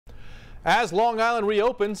As Long Island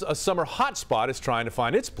reopens, a summer hotspot is trying to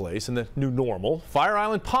find its place in the new normal. Fire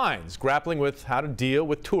Island Pines, grappling with how to deal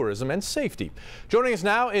with tourism and safety. Joining us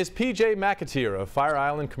now is McAteer of Fire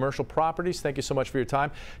Island Commercial Properties. Thank you so much for your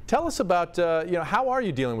time. Tell us about, how are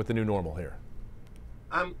you dealing with the new normal here?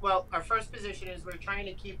 Well, our first position is we're trying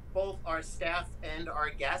to keep both our staff and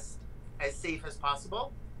our guests as safe as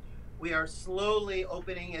possible. We are slowly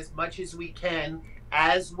opening as much as we can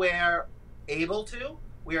as we're able to.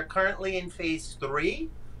 We are currently in phase 3,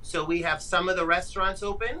 so we have some of the restaurants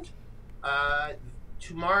opened.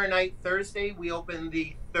 Tomorrow night, Thursday, we open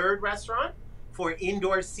the 3rd restaurant for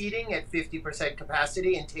indoor seating at 50%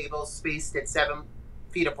 capacity and tables spaced at 7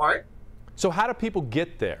 feet apart. So how do people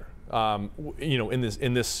get there, in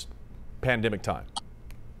this pandemic time?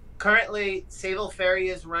 Currently, Sayville Ferry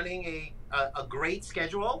is running a great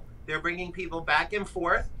schedule. They're bringing people back and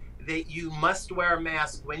forth. That you must wear a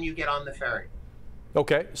mask when you get on the ferry.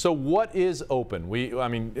 Okay, so what is open?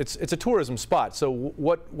 It's a tourism spot, so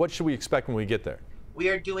what should we expect when we get there? We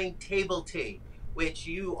are doing table tea, which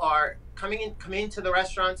you are come into the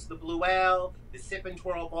restaurants, the Blue Whale, the Sip and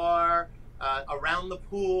Twirl Bar, around the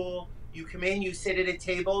pool. You come in, you sit at a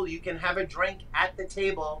table, you can have a drink at the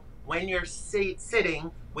table when you're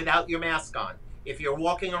sitting without your mask on. If you're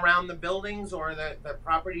walking around the buildings or the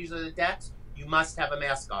properties or the decks, you must have a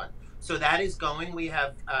mask on. So that is going. We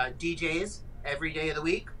have DJs every day of the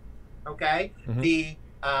week. Okay. Mm-hmm. The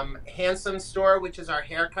Handsome store, which is our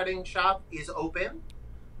hair cutting shop, is open.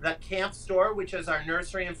 The Camp store, which is our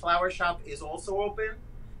nursery and flower shop, is also open.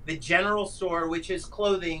 The general store, which is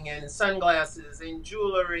clothing and sunglasses and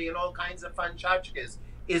jewelry and all kinds of fun tchotchkes,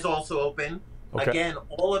 is also open. Okay. Again,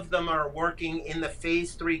 all of them are working in the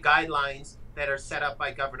phase 3 guidelines that are set up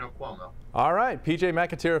by Governor Cuomo. All right,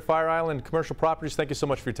 McAteer of Fire Island Commercial Properties, thank you so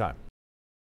much for your time.